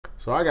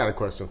So I got a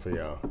question for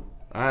y'all.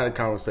 I had a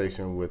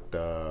conversation with,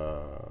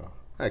 I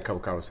had a couple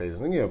conversations.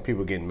 You know,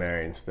 people getting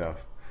married and stuff.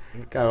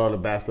 Got all the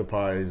bachelor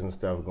parties and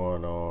stuff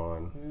going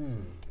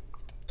on.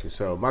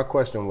 So my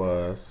question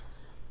was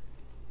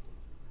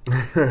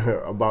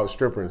about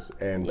strippers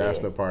and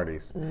bachelor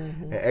parties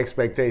and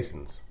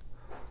expectations.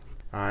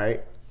 All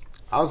right.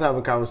 I was having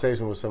a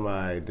conversation with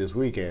somebody this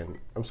weekend.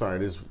 I'm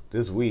sorry,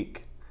 this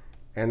week.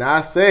 And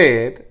I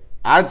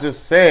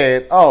just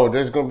said, oh,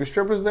 there's going to be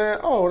strippers there?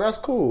 Oh, that's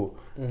cool.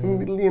 You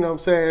know what I'm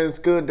saying? It's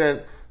good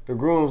that the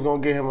groom's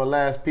going to get him a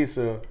last piece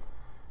of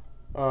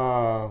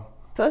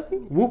pussy?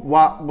 Whoop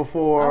wop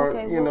before,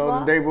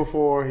 the day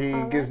before he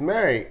gets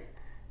married.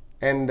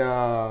 And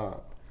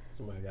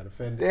somebody got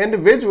offended. The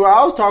individual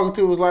I was talking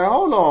to was like,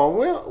 hold on,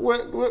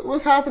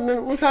 what's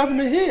happening? What's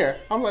happening here?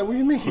 I'm like, what do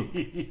you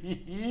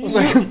mean? I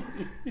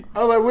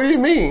was like, what do you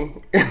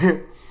mean?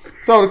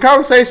 So the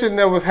conversation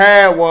that was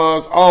had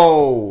was,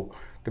 oh,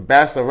 the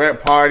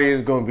bachelorette party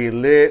is going to be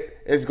lit.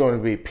 It's going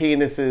to be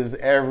penises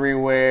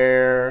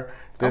everywhere.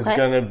 There's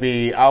going to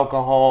be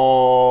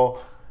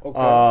alcohol,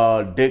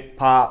 dick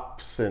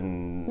pops,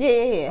 and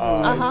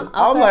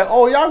I'm like,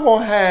 oh, y'all going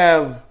to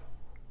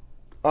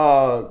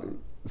have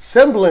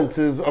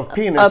semblances of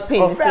penis.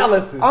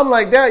 Phalluses. I'm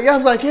like that. Yeah, I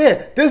was like,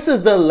 yeah, this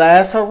is the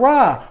last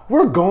hurrah.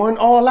 We're going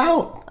all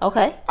out.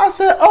 Okay. I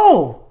said,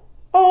 oh,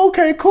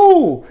 okay,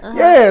 cool.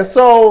 Yeah,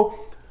 so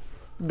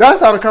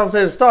that's how the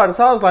conversation started.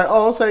 So I was like,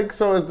 oh,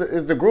 so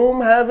is the groom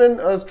having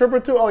a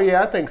stripper too? Oh,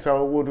 yeah, I think so.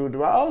 I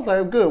was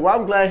like, good. Well,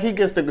 I'm glad he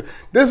gets to,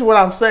 this is what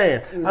I'm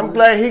saying. I'm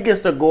glad he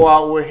gets to go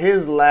out with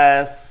his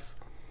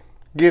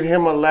get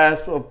him a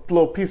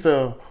little piece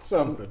of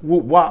something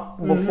whoop wop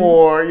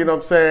before, you know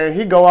what I'm saying,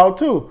 he go out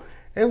too.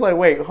 And it's like,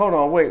 wait, hold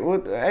on,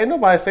 what, ain't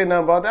nobody say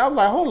nothing about that. I'm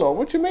like, hold on,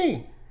 what you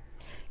mean?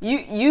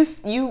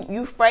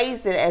 You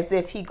phrased it as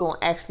if he gonna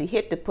actually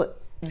hit the put.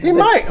 He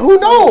might. Who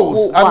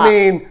knows? I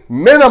mean,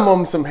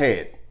 minimum some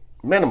head.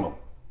 Minimum.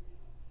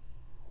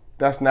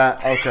 That's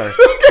not okay.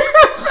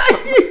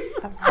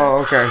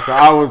 Oh, okay. So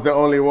I was the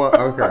only one.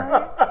 Okay.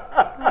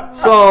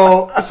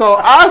 So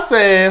I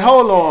said,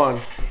 hold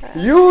on.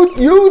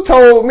 You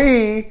told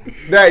me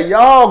that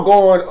y'all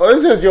going.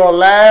 This is your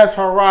last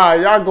hurrah.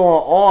 Y'all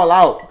going all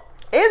out.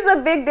 It's a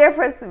big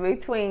difference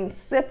between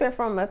sipping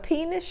from a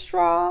penis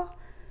straw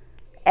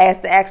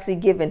as to actually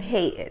giving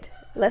head.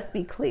 Let's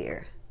be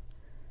clear.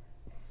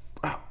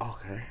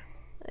 Okay.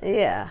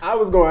 Yeah. I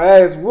was going to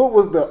ask, what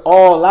was the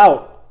all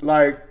out?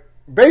 Like,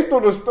 based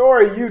on the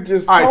story you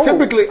just told. All right,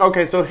 typically,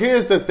 okay, so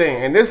here's the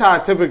thing, and this is how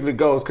it typically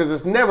goes, because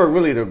it's never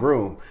really the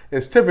groom.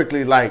 It's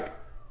typically like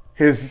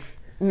his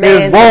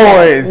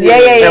boys.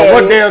 Yeah. And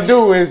what they'll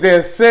do is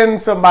they'll send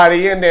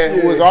somebody in there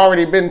who has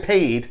already been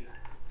paid.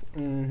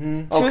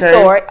 True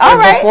story. All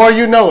right. Before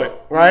you know it,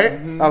 right?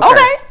 Okay.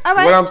 All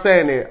right. What I'm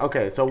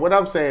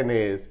saying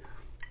is,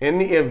 in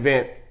the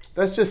event,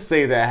 let's just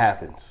say that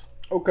happens.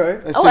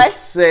 Okay. Let's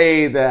just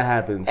say that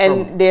happens.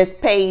 And there's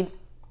paid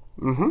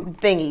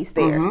thingies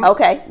there.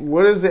 Okay.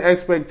 What is the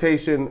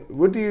expectation?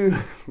 What do you...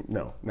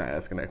 No, not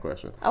asking that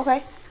question.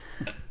 Okay.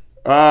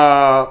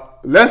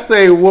 Let's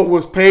say what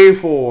was paid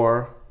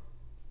for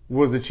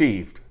was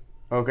achieved.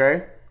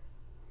 Okay?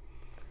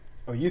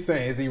 Oh, you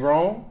saying, is he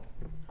wrong?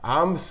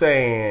 I'm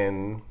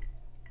saying,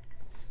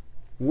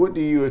 what do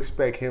you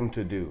expect him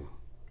to do?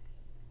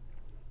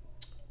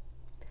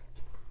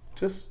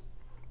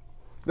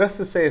 Let's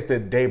just say it's the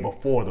day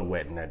before the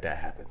wedding that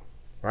happened,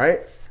 right?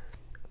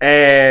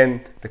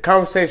 And the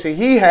conversation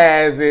he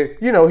has,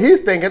 he's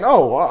thinking,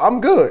 oh, well,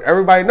 I'm good.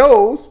 Everybody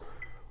knows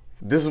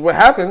this is what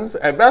happens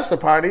at bachelor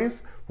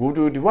parties.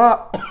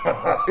 Woo-doo-doo-wop.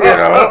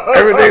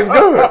 Everything's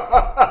good.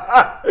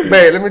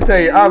 Man, let me tell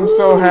you, I'm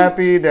so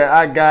happy that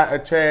I got a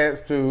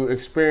chance to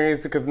experience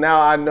it, because now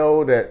I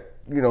know that,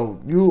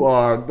 you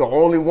are the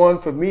only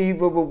one for me.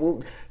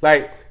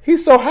 Like,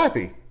 he's so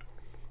happy.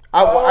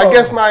 I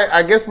guess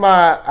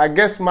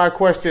my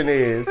question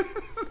is,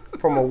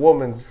 from a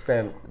woman's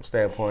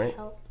standpoint,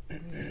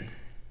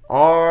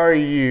 are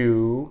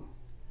you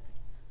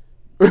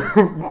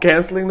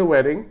canceling the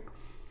wedding,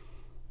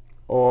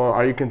 or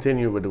are you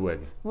continuing with the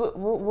wedding? What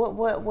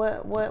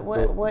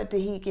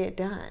did he get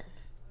done?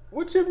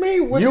 What you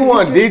mean? You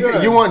want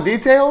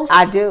details?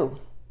 I do.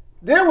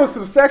 There was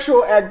some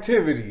sexual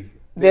activity.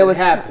 There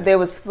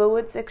was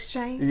fluids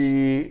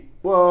exchange.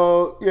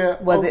 Well, yeah.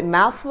 Was it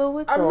mouth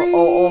fluids or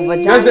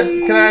vagina?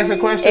 Can I ask a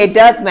question? It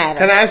does matter.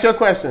 Can I ask you a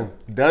question?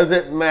 Does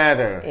it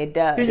matter? It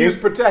does. He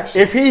used protection.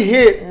 If he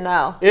hit.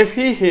 No. If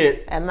he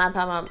hit. And my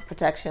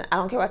protection, I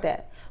don't care about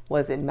that.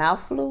 Was it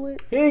mouth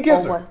fluids? He didn't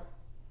kiss her.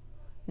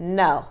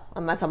 No.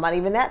 I'm not talking about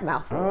even that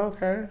mouth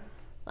fluids. Okay.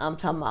 I'm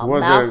talking about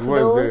mouth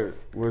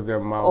fluids. Was there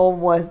mouth? Or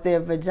was there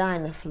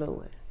vagina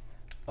fluids?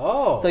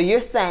 Oh. So you're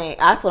saying,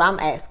 that's what I'm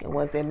asking.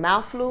 Was it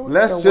mouth fluids?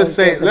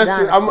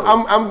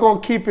 I'm going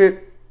to keep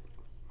it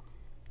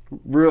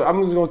real.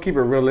 I'm just going to keep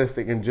it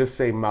realistic and just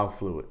say mouth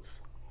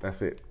fluids.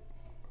 That's it.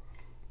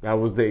 That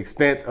was the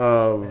extent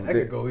of... That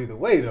could go either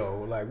way,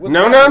 though. Like,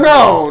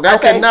 no.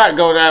 That cannot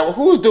go that way.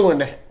 Who's doing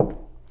that?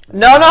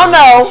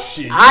 No.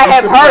 Shit, you'd I be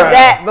have heard surprised.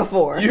 that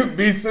before. You'd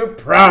be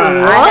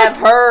surprised. I have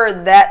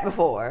heard that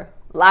before.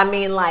 I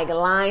mean, like,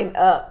 line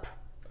up.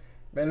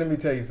 Man, let me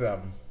tell you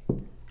something.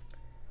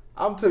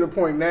 I'm to the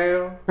point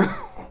now,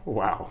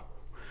 Wow.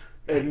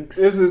 and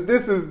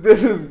this is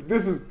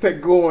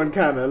going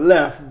kind of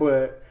left,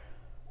 but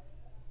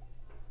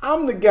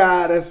I'm the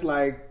guy that's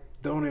like,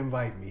 don't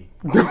invite me.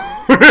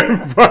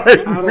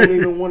 I don't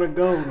even want to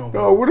go no more.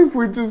 Oh, what if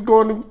we just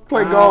going to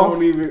play I golf?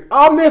 don't even.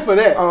 I'm there for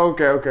that. Oh,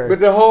 okay. But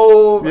the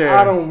whole, Yeah.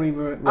 I don't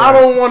even. Right. I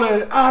don't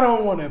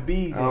want to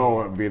be I there. don't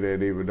want to be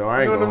there either, though.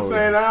 I You ain't know what I'm gonna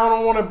saying? hold I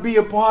don't want to be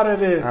a part of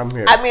this. you. I'm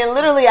here. I mean,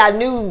 literally, I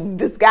knew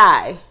this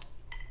guy.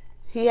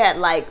 He had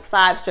like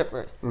 5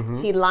 strippers.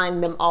 Mm-hmm. He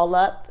lined them all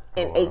up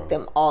and ate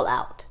them all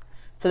out.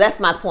 So that's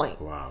my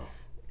point. Wow.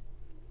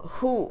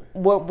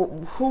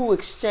 Who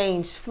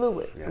exchanged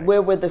fluids? Yikes.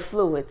 Where were the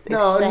fluids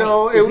exchanged?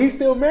 No. Is he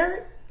still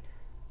married?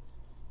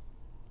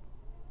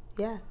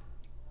 Yes.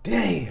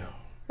 Damn.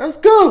 That's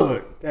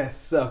good. That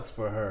sucks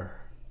for her.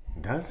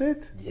 Does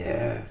it?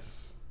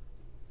 Yes.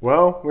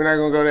 Well, we're not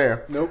gonna go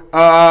there.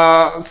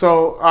 Nope.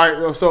 So all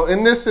right. So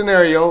in this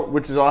scenario,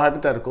 which is all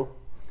hypothetical,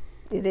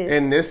 It is.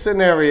 in this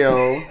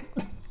scenario,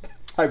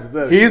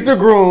 Hypothetically. he's the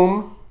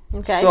groom.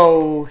 Okay.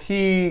 So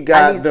he I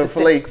got need the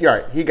specifics.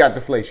 fellatio. Right. He got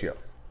the fellatio.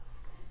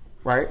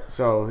 Right.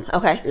 So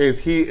Okay.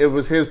 It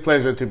was his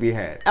pleasure to be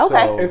had.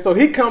 Okay. And so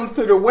he comes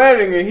to the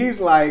wedding and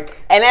he's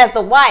like, And as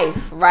the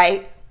wife,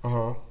 right?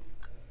 Uh-huh.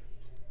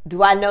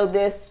 Do I know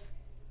this?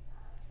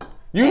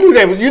 You knew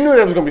there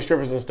was gonna be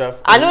strippers and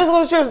stuff. I knew it was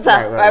going to strip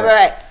stuff. Right.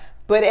 Right.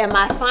 But am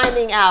I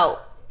finding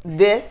out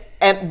this?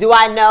 And do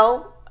I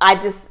know? I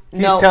just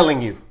know. He's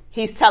telling you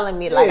He's telling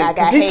me like yeah, I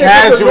got 'cause he hate.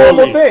 thinks it's a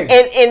normal Casually.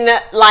 thing. In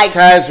the, like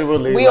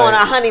casually. we like, on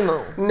a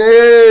honeymoon.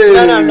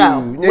 No.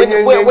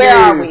 No. Where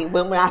are we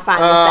when I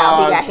find this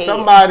out? We got hate.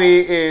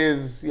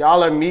 Somebody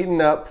y'all are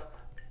meeting up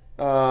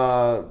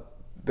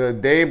the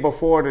day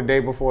before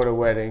the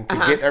wedding to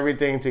get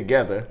everything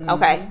together.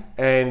 Okay.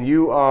 And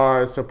you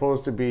are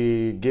supposed to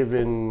be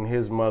giving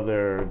his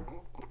mother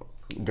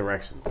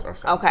directions or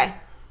something. Okay.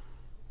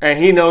 And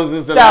he knows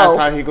this is the So- last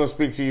time he gonna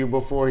speak to you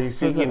before he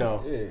sees, Yeah.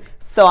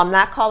 So I'm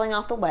not calling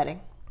off the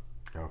wedding.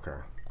 Okay.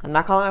 I'm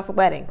not calling off the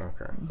wedding.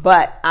 Okay.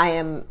 But I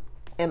am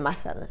in my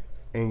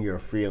feelings. In your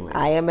feelings.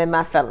 I am in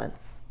my feelings.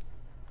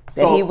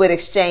 That So- he would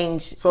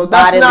exchange. So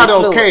that's bodily not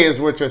fluids. okay, is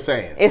what you're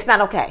saying. It's not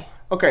okay.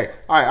 Okay,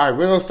 all right.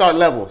 We're gonna start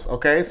levels.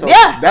 Okay, so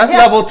Yeah, that's yeah.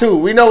 level 2.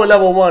 We know what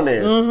level 1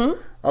 is. Mm-hmm.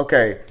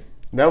 Okay,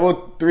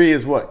 level 3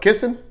 is what?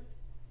 Kissing.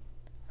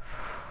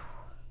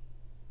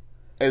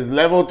 Is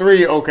level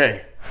 3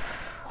 okay?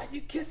 Why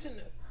you kissing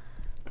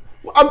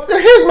her?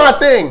 Here's my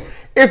thing.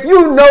 If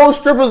you know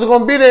strippers are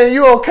gonna be there and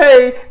you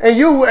okay, and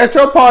you at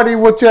your party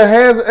with your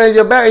hands and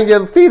your back and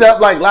your feet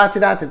up like la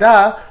da da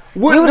da,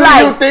 what do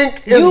you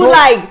think is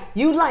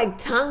you like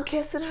tongue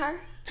kissing her?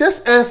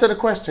 Just answer the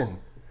question.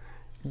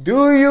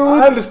 Do you?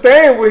 I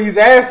understand what he's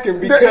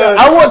asking because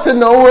I want to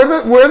know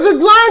where the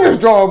line is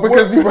drawn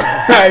because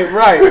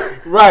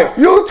right.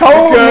 you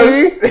told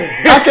me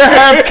I can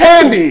have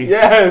candy.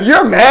 Yes.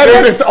 You're mad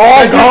that it's all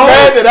Are you gone.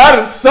 mad that I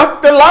done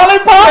sucked the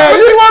lollipop? Yeah, What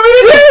do you want me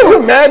to do?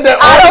 You're mad that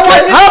I don't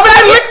want you to How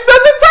many suck it. licks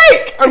does it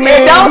take? I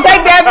mean, It don't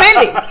take that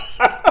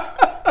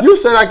many. you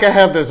said I can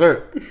have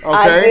dessert. Okay,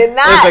 I did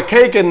not.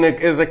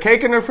 There's a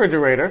cake in the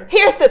refrigerator.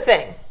 Here's the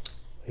thing.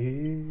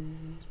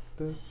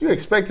 You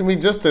expecting me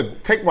just to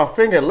take my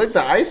finger and lick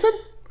the icing?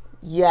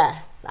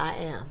 Yes, I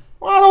am.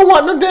 Well, I don't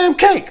want no damn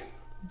cake.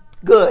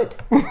 Good.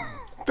 I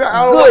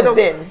don't want Good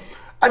then.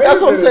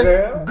 That's what I'm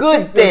saying.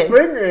 Good The then.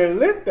 finger and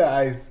lick the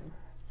ice.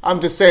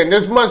 I'm just saying,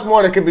 there's much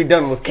more that can be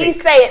done with cake.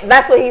 He's saying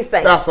that's what he's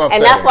saying. That's what I'm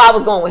and saying. that's why I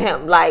was going with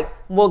him. Like,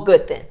 well,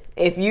 good then.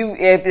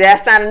 If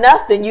that's not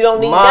enough, then you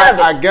don't need none of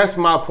it. I guess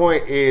my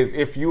point is,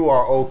 if you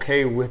are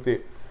okay with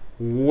it,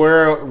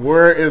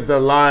 where is the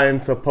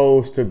line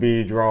supposed to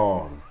be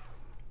drawn?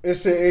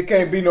 It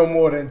can't be no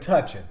more than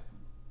touching.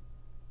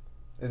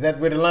 Is that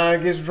where the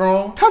line gets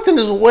drawn? Touching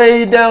is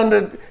way down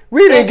the.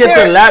 We didn't Is get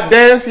there- to lap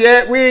dance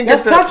yet. We didn't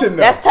That's get to touching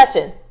though. That's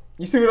touching.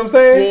 You see what I'm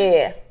saying?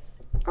 Yeah.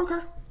 Okay.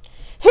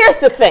 Here's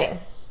the thing.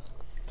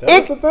 Tell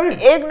us the thing.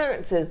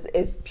 Ignorance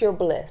is pure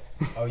bliss.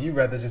 Oh, you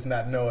rather just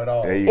not know at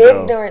all. There you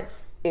go.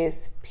 Ignorance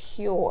is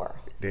pure.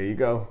 There you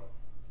go.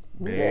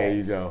 There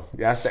you go.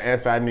 That's the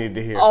answer I needed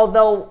to hear.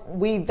 Although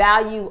we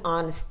value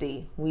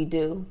honesty, we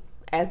do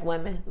as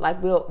women.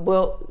 Like we'll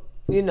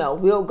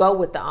go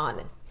with the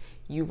honest.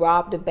 You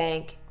robbed a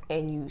bank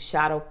and you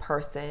shot a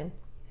person.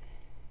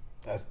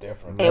 That's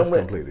different. That's And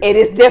completely it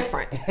is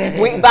different.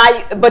 We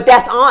value, but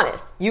that's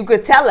honest. You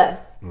could tell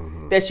us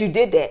that you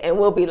did that, and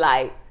we'll be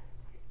like,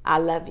 "I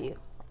love you,"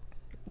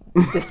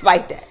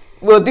 despite that.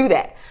 We'll do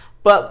that.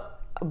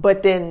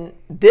 But then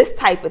this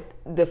type of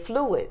the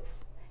fluids.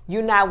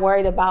 You're not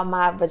worried about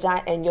my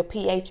vagina and your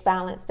pH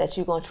balance that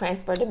you're gonna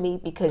transfer to me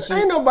because you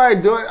Ain't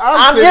nobody doing.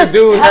 I'm Obviously, just the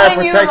dude had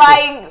telling you,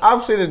 protection. like-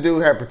 Obviously, the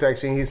dude had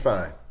protection. He's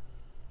fine.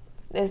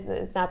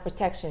 it's not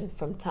protection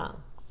from tongues.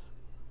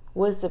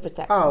 What's the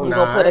protection? Oh you no,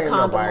 gonna put a ain't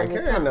condom nobody. on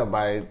your Ain't tongue?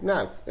 nobody.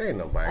 Ain't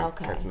nobody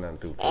Okay. catching nothing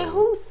through. And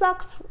who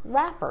sucks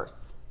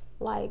rappers?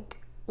 Like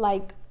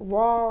like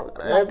raw,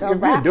 like a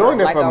if rapper, you're doing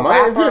it like for a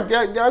money, rapper.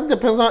 that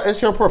depends on.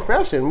 It's your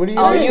profession. What do you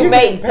Oh, mean? you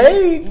may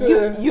paid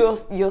to.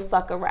 you'll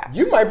suck a rapper.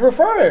 You might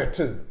prefer it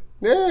to.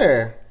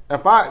 Yeah.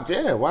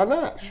 Why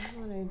not?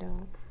 No, they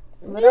don't.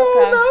 But You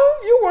don't know.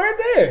 You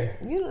weren't there.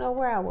 You don't know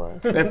where I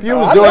was. If you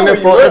I was know doing where it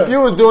you for was. if you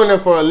was doing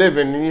it for a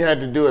living and you had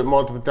to do it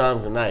multiple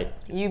times a night.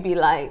 You'd be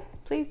like,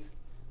 please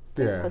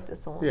Yeah. put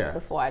this on Yes.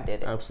 before I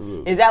did it.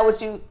 Absolutely. Is that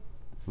what you?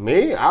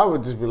 Me, I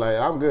would just be like,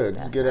 I'm good.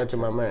 Just get that to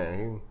my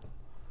man.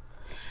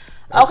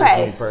 That's just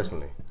Okay. me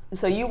personally.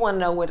 So you want to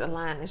know where the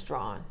line is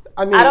drawn?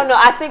 I mean- I don't know.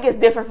 I think it's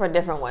different for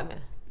different women.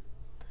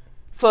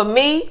 For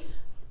me,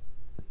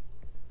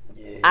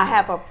 I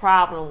have a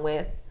problem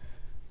with.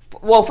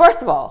 Well,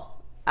 first of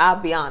all, I'll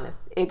be honest.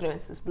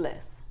 Ignorance is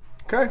bliss.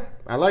 Okay,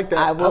 I like that.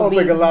 I I will don't be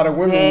think a lot of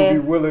women dead-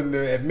 would be willing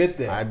to admit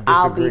that. I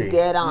I'll disagree. be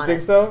dead You honest.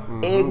 think so?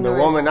 Ignorance. The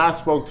woman I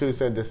spoke to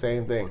said the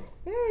same thing.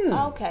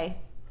 Okay.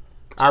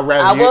 I'd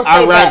rather I will say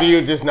I'd rather that.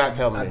 you just not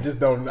tell me. I just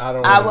don't. I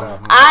don't I know. will,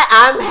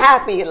 I'm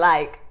happy.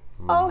 Like,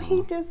 oh,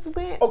 he just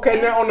went.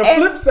 Okay, now on the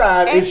And- flip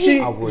side, and if she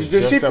I was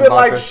does she just feel about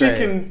like to she say.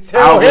 can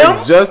tell I him?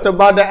 was just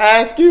about to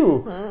ask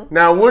you.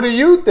 Now, what do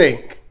you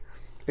think?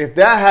 If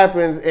that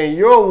happens and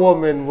your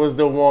woman was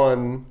the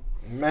one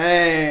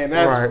Man,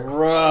 that's Right.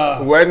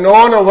 rough. wasn't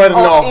on or wasn't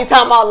Oh, you off?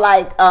 talking about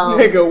like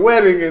Nigga,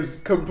 wedding is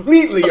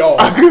completely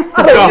off.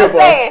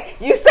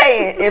 you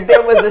saying if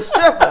there was a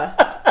stripper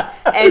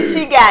and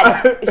she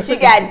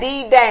got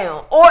D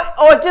down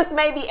or just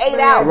maybe 8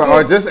 out Right,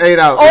 or just 8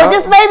 out. or Yeah.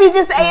 just maybe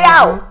just 8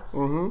 out.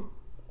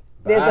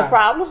 There's a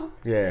problem.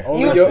 Yeah.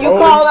 Only You- your, you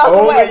only, called off the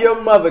only wedding. your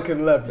mother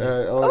can love you.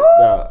 Hey, all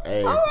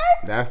right.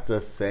 that's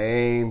the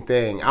same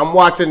thing. I'm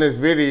watching this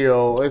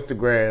video on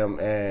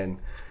Instagram, and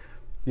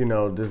you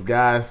know this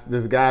guy's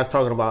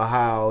talking about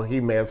how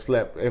he may have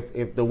slept.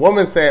 If the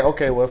woman said,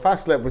 "Okay, well, if I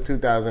slept with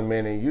 2,000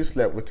 men and you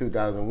slept with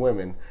 2,000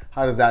 women,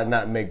 how does that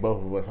not make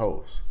both of us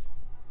hoes?"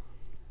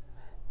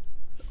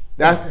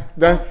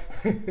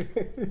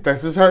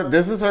 This is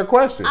her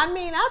question. I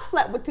mean, I've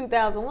slept with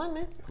 2,000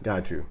 women.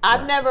 Got you.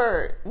 I've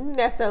never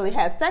necessarily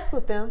had sex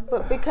with them,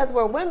 but because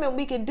we're women,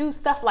 we can do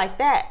stuff like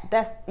that.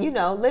 That's,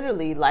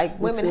 literally like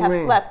women you have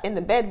mean? slept in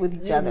the bed with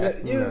each other.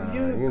 You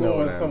you know going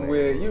what I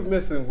somewhere. mean. You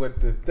missing what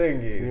the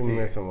thing is. You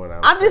here. missing what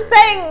I'm just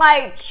saying,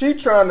 like, She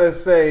trying to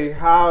say,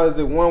 how is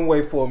it one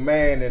way for a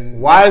man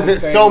and Why not is the it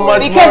same so way?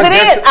 much because more it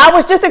is. different? I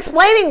was just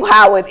explaining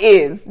how it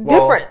is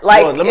different.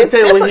 Like, let me it's tell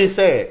you what different. he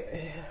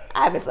said.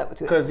 I haven't slept with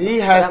 2,000. Because he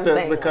but has I'm to,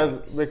 saying,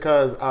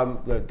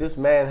 because look, this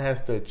man has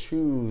to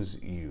choose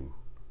you.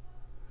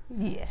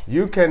 yes.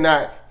 You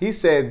cannot. He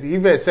said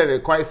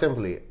it quite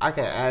simply. I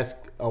can ask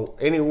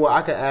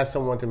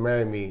someone to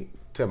marry me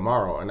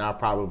tomorrow, and I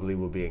probably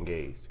will be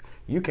engaged.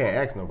 You can't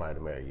ask nobody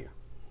to marry you.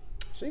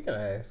 She can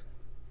ask.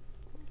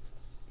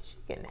 She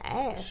can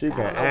ask. She can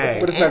I don't know what ask. the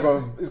But it's not answer-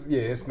 going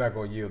to, it's not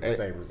going to yield the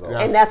same result.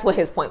 that's- And that's what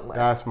his point was.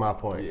 That's my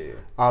point. Yeah.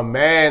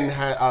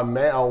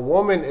 A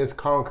woman is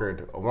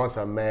conquered once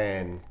a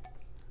man.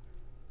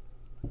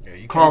 Yeah, you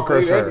can't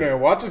Conquers say that her. now.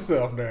 Watch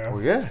yourself now.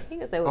 Well, yeah. He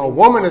can say what A he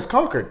woman is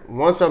conquered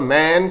once a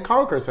man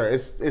conquers her.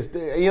 It's you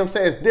know what I'm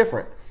saying. It's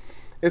different.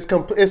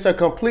 It's a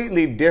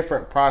completely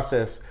different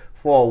process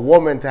for a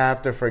woman to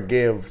have to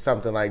forgive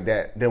something like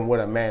that than what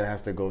a man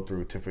has to go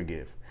through to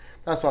forgive.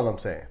 That's all I'm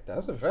saying.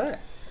 That's a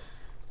fact.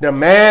 The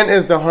man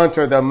is the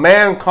hunter. The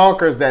man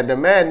conquers that. The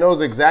man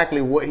knows exactly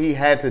what he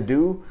had to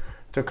do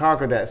to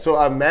conquer that.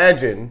 So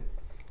imagine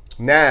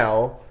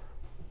now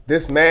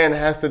this man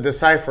has to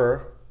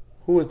decipher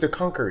who is the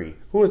conqueree,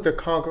 who is the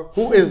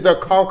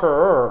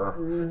conqueror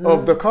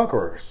of the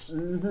conquerors. You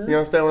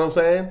understand what I'm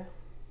saying?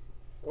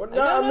 Well,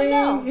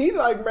 no, he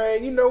like,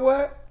 man, you know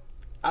what?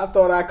 I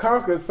thought I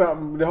conquered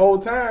something the whole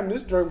time.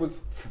 This drink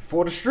was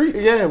for the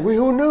streets. Yeah,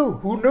 who knew?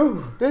 Who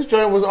knew? This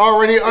joint was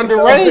already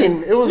under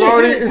rain. It was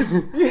already.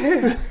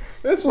 Yeah.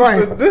 This was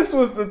Right. this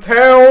was the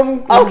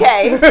town.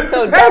 Okay,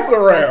 so Pass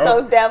around.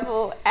 So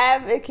devil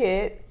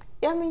advocate.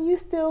 I mean, you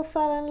still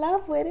fell in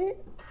love with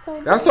it. So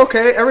That's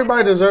okay.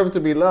 Everybody deserves to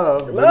be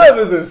loved. Love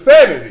is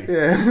insanity.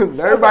 Yeah, That's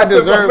everybody what I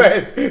took deserves.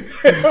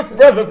 my man,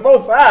 brother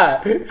Most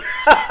High.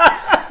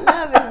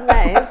 love is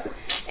nice.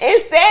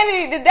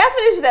 Insanity. The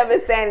definition of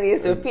insanity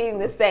is repeating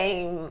the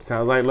same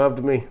Sounds like love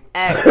to me.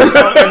 act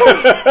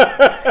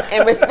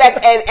and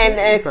respect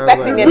and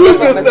expecting like a Lose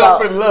different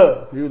yourself result. in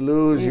love. You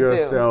lose You do.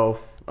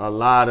 yourself a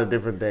lot of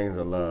different things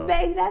in love.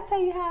 Babe, did I tell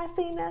you how I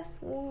seen us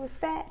when we was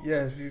fat?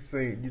 Yes, you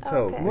see, you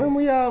told Okay. me. When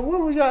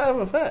was y'all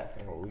ever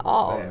fat?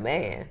 Oh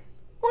man.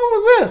 When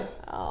was this?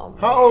 Oh man.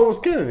 How old was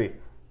Kennedy?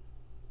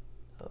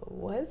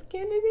 Was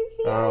Kennedy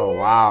here? Oh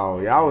wow,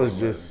 y'all was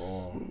just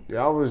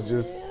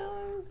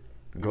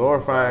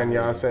glorifying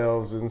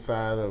yourselves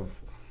inside of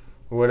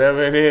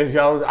whatever it is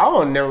y'all was. I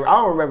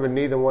don't remember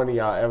neither one of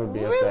y'all ever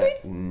being Really?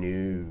 fat.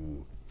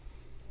 No,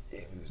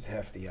 It was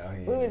hefty out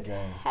here We in the was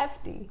game.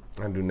 hefty.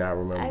 I do not I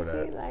remember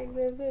feel that. like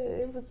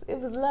it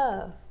was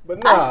love. But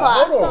I nah,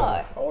 saw hold it.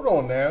 on. Hold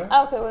on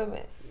now. Okay, wait a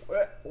minute.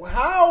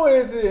 How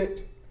is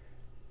it?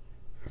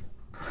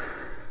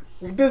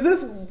 Does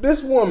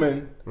this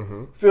woman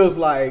feels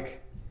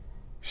like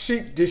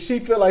did she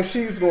feel like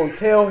she was going to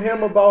tell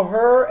him about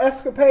her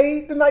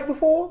escapade the night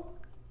before?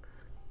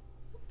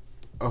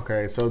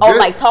 Okay, so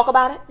like talk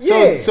about it?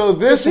 Yeah. So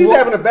this she's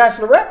having a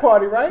bachelorette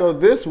party, right? So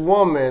this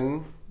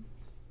woman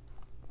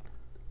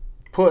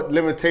put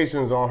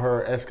limitations on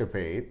her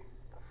escapade,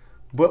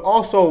 but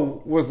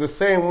also was the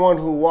same one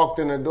who walked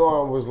in the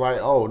door and was like,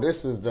 "Oh,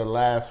 this is the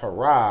last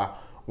hurrah.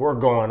 We're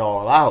going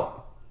all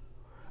out."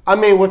 I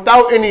mean,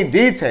 without any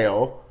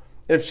detail,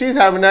 if she's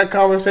having that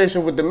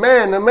conversation with the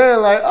man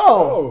like,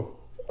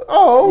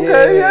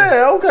 okay,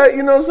 yeah, okay,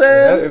 you know what I'm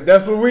saying? If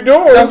that's what we're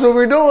doing. That's what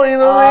we're doing, you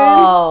know what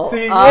I mean?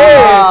 See, see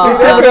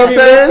what I'm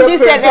saying? She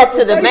said that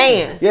to the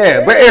man.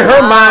 Yeah, but in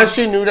her mind,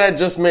 she knew that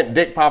just meant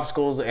dick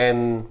popsicles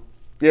and,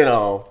 you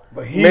know.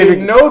 But he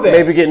didn't know that.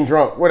 Maybe getting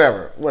drunk,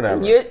 whatever.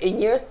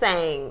 You're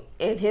saying,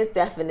 in his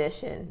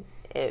definition,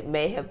 it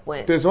may have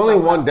went. There's only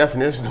one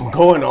definition of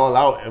going all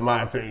out, in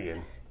my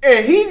opinion.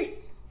 And he,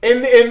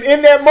 in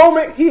that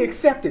moment, he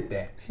accepted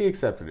that. He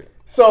accepted it.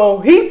 So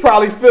he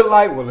probably feel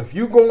like, well, if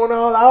you going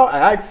all out,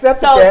 I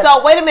accept that.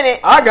 So wait a minute.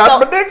 I got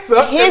my dick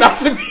sucked, and I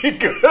should be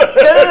good.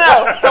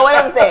 No. So what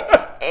I'm saying,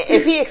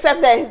 if he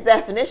accepts that his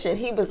definition,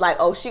 he was like,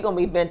 oh, she gonna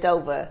be bent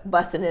over,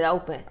 busting it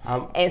open,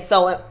 and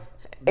so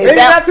maybe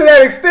not to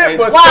that extent,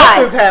 but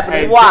something's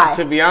happening. Why?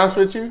 To be honest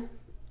with you,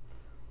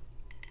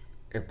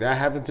 if that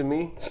happened to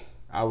me,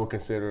 I would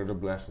consider it a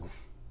blessing.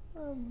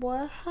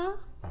 What? Huh?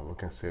 I would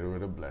consider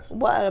it a blessing.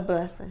 What a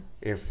blessing.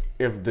 If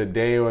the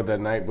day or the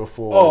night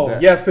before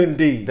yes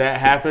indeed, that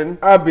happened,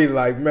 I'd be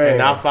like, man,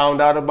 and I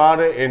found out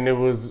about it and it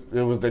was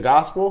the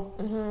gospel,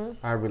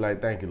 I'd be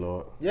like, thank you,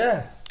 Lord.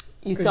 Yes.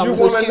 You told me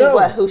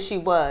who she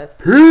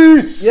was.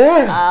 Peace.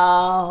 Yes.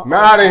 Oh, I'm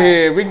out of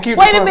here. We can keep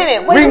Wait a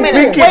minute. We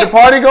can keep the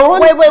party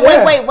going. Wait.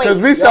 Because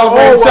we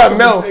celebrating something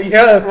else.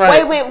 Yeah,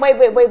 right.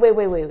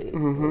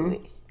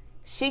 Wait.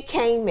 She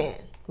came in,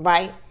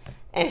 right?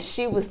 And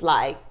she was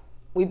like,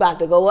 we about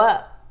to go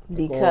up.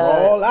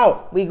 Because all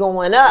out. We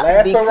going up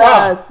last because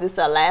hurrah. This is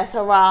our last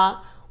hurrah.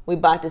 We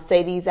about to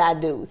say these I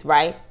do's,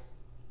 right?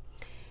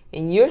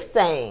 And you're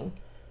saying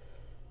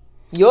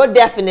your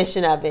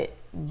definition of it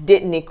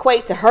didn't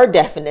equate to her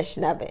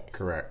definition of it.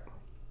 Correct.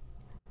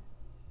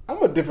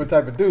 I'm a different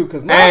type of dude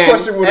because my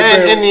question would have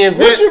been, in the event,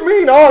 what you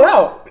mean all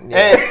out?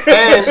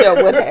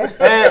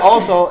 And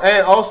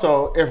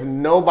also, if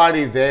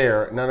nobody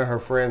there, none of her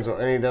friends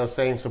or any of those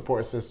same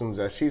support systems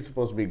that she's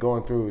supposed to be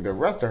going through the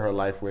rest of her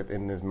life with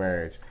in this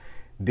marriage,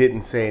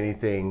 didn't say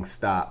anything,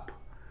 stop,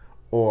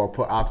 or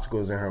put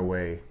obstacles in her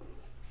way,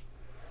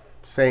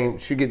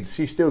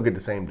 she still get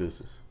the same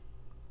deuces.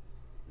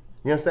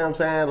 You understand what I'm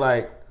saying?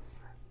 Like,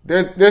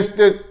 this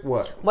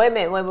what? Wait a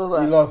minute.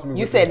 You lost me.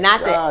 You said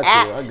that. not the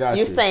act.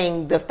 You're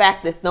saying the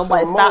fact that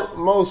nobody stopped.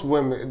 Most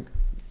women,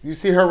 you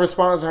see her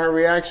response and her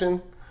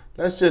reaction.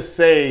 Let's just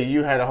say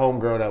you had a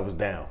homegirl that was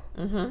down,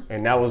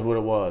 and that was what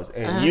it was,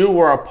 and you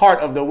were a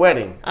part of the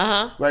wedding,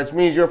 which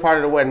means you're a part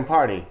of the wedding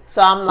party.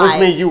 So I'm like,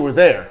 which means you was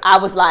there. I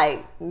was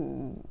like,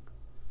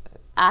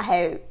 I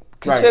had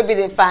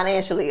contributed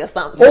financially or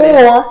something.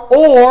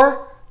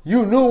 Or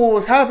you knew what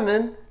was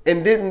happening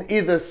and didn't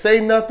either say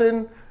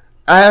nothing,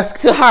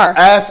 ask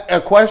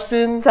a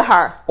question to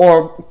her,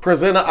 or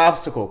present an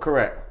obstacle.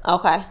 Correct.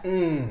 Okay.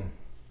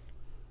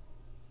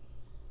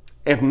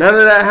 If none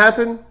of that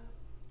happened,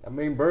 I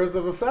mean, birds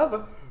of a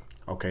feather.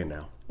 Okay,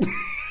 now.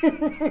 Well,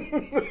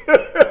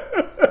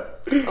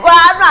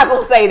 I'm not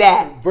gonna say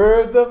that.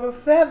 Birds of a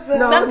feather.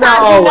 No,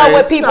 sometimes you know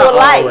what people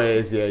like.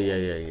 Always.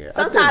 Yeah.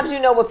 Sometimes you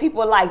know what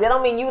people like. That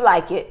don't mean you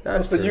like it.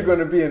 So you're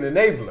gonna be an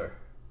enabler.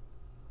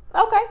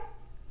 Okay.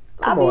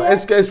 Come on,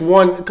 it's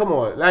one. Come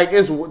on, like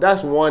that's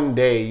one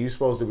day you're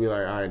supposed to be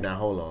like, all right, now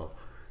hold on,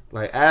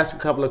 like ask a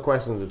couple of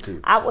questions or two.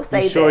 I would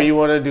say, sure you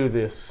want to do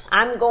this?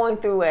 I'm going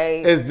through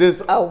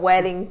a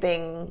wedding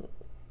thing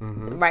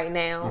right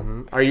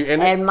now. Are you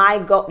in it? And my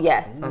goal,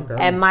 yes,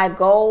 and my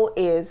goal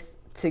is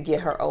to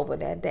get her over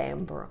that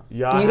damn broom. Do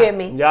you hear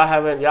me? Y'all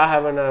having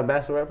a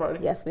bachelorette party?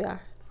 Yes, we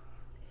are.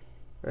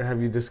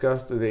 Have you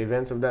discussed the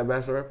events of that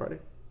bachelorette party?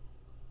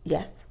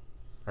 Yes.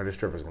 Are the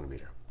strippers going to be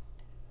there?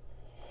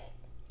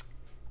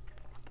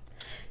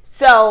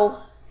 So,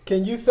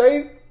 can you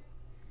say?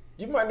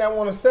 You might not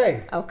want to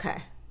say.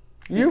 Okay.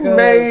 You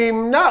may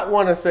not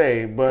want to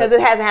say, but because it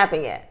hasn't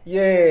happened yet.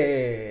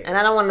 Yeah. And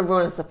I don't want to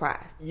ruin a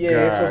surprise.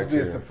 Yeah, it's supposed to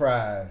be a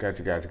surprise.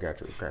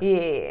 Gotcha.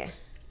 Okay. Yeah.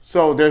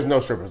 So there's no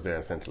strippers there,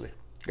 essentially.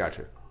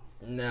 Gotcha.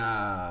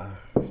 Nah,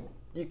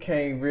 you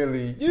can't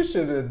really. You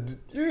should have.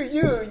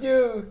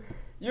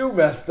 You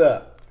messed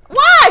up.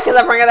 Why? Because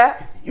I bring it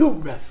up. You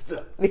messed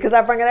up. Because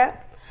I bring it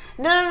up.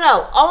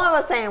 No. All I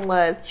was saying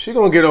was she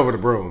gonna get over the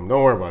broom.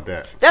 Don't worry about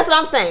that. That's what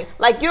I'm saying.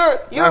 Like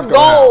your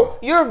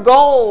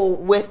goal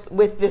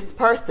with this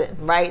person,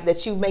 right?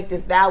 That you make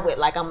this vow with.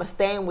 Like I'm gonna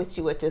stand with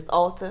you at this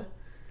altar.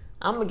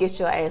 I'm gonna get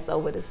your ass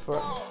over this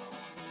broom.